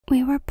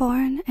We were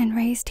born and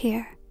raised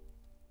here,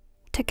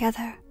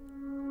 together.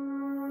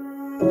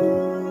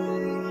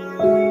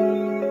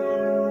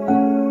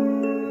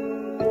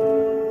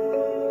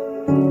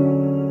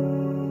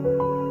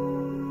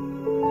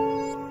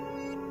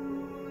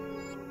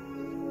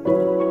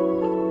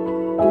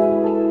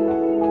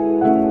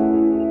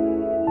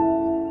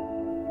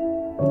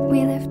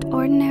 We lived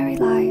ordinary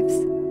lives,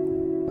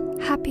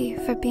 happy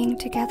for being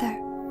together.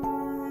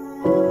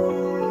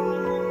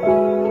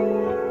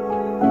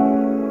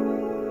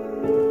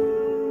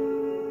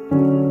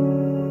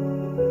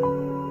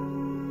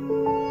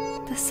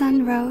 The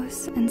sun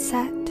rose and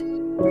set,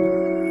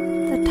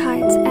 the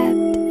tides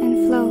ebbed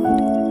and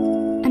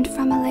flowed, and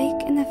from a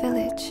lake in the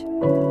village,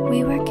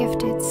 we were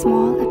gifted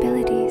small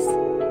abilities.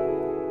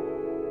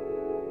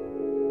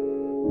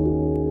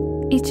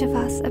 Each of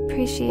us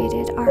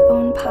appreciated our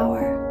own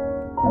power,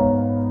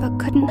 but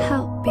couldn't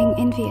help being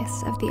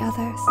envious of the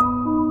others.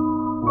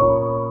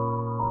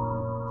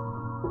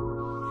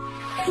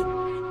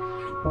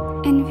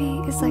 Envy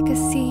is like a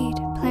seed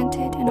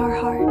planted in our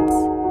hearts,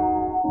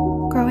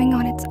 growing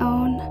on its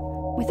own,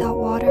 without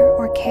water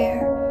or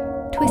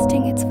care,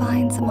 twisting its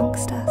vines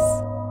amongst us.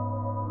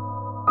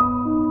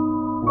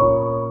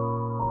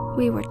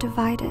 We were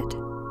divided,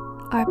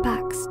 our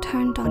backs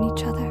turned on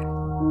each other.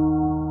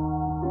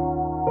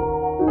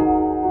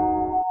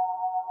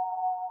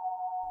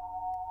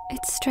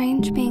 It's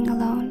strange being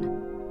alone.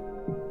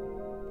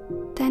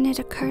 Then it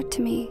occurred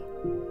to me,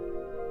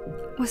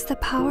 was the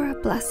power a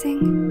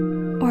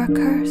blessing or a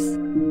curse?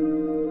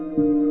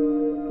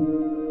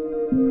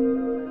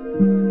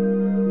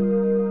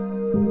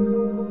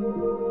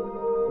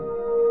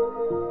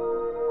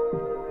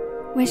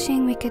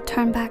 Wishing we could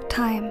turn back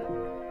time,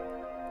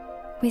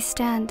 we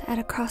stand at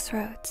a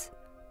crossroads.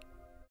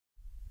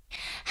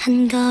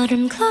 한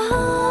걸음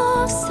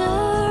closer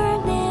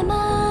내 맘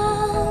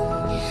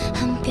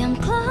한 뼘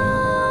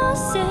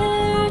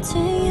closer to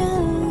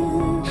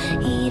you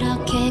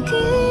이렇게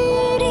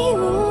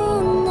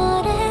그리운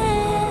노래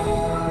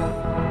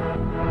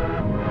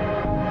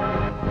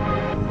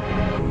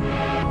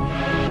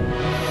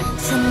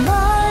저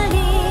멀리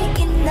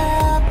있나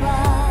봐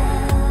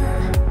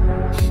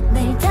날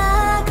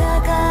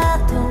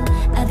다가가도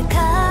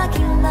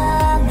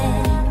아득하기만해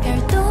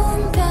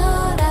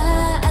별똥별아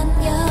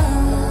안녕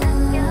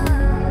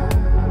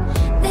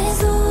내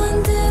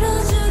소원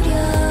들어주렴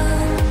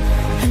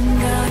한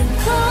걸음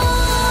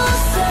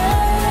closer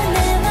내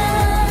맘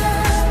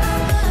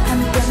한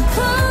뼘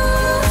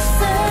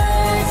closer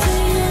to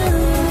you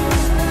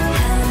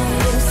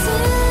하늘을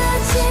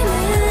스치는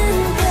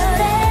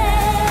별에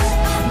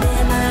내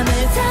맘을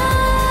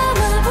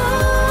담아보낼게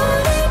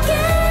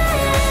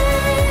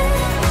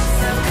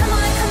So come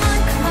on, come on,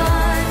 come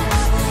on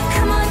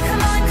Come on,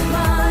 come on, come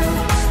on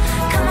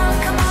Come on,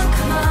 come on,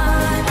 come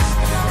on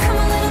Come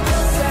a little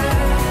closer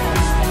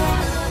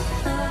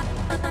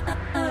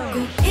꼭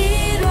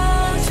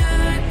이뤄줄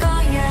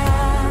거야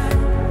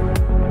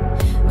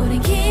우리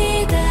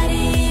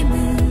기다림은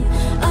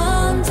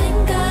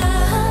언젠가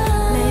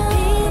날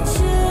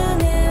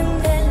비추는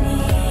달림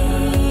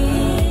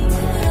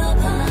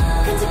들어봐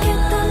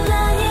끈적했던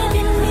나의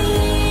비밀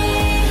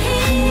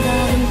한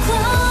걸음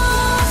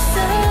closer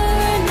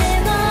내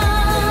맘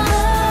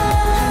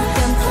한 뼘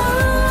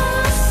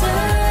closer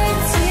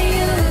to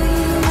you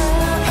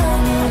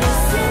하늘을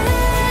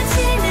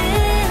스치는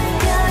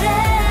별에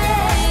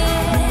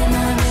내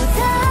맘을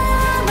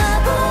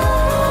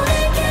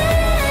담아보낼게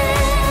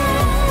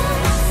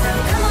So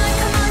come on,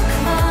 come on,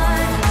 come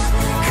on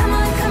Come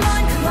on, come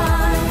on, come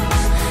on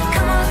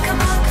Come on,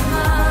 come on, come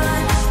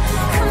on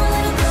Come a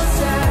little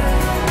closer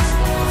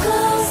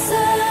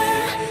Closer,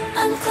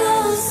 I'm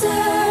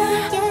closer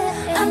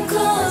I'm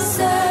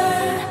closer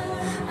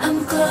I'm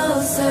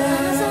closer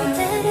손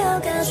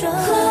데려가줘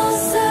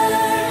Closer,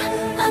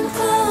 I'm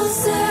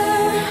closer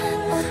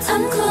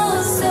I'm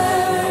closer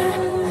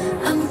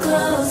I'm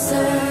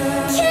closer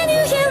Can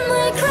you hear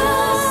my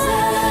cry?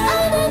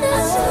 I'm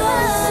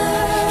closer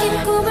긴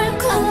꿈을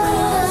꿔 I'm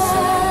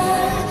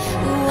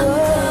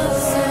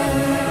closer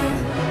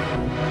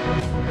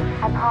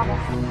I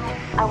promise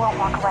I won't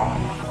walk away.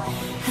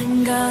 한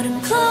걸음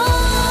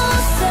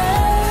closer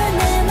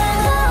내 맘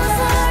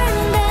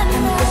한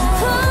뼘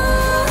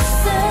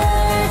closer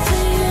to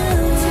you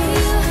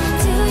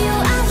To you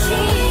I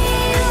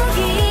지우기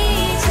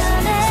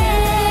전에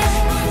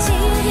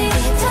지우기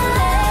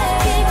전에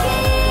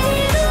기도해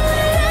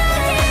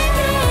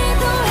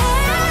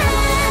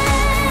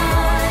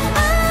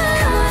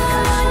Come on,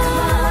 come on, come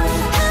on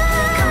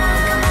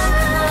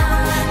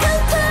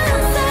Come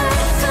closer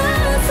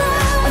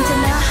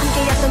언제나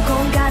함께였던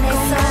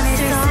공간에서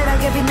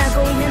쓸쓸하게 빛나고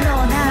있는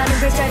너 나는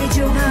별자리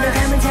중 널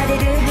닮은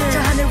자리를 저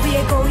하늘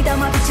위에 고이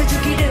담아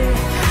비춰주기를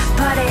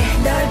바래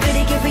널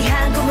그리기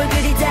위한 꿈을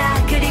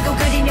그리다 그리고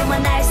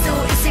그리며만 알 수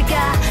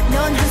있을까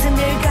넌 항상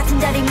늘 같은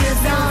자리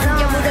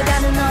뮤선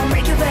여물어가는 넌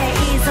Milky Way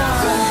is on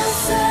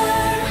Closer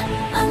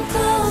I'm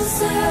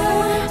closer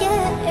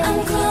yeah I'm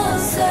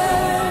closer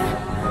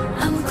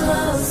I'm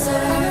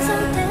closer 손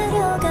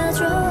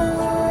데려가줘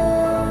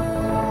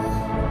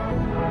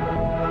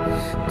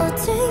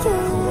어제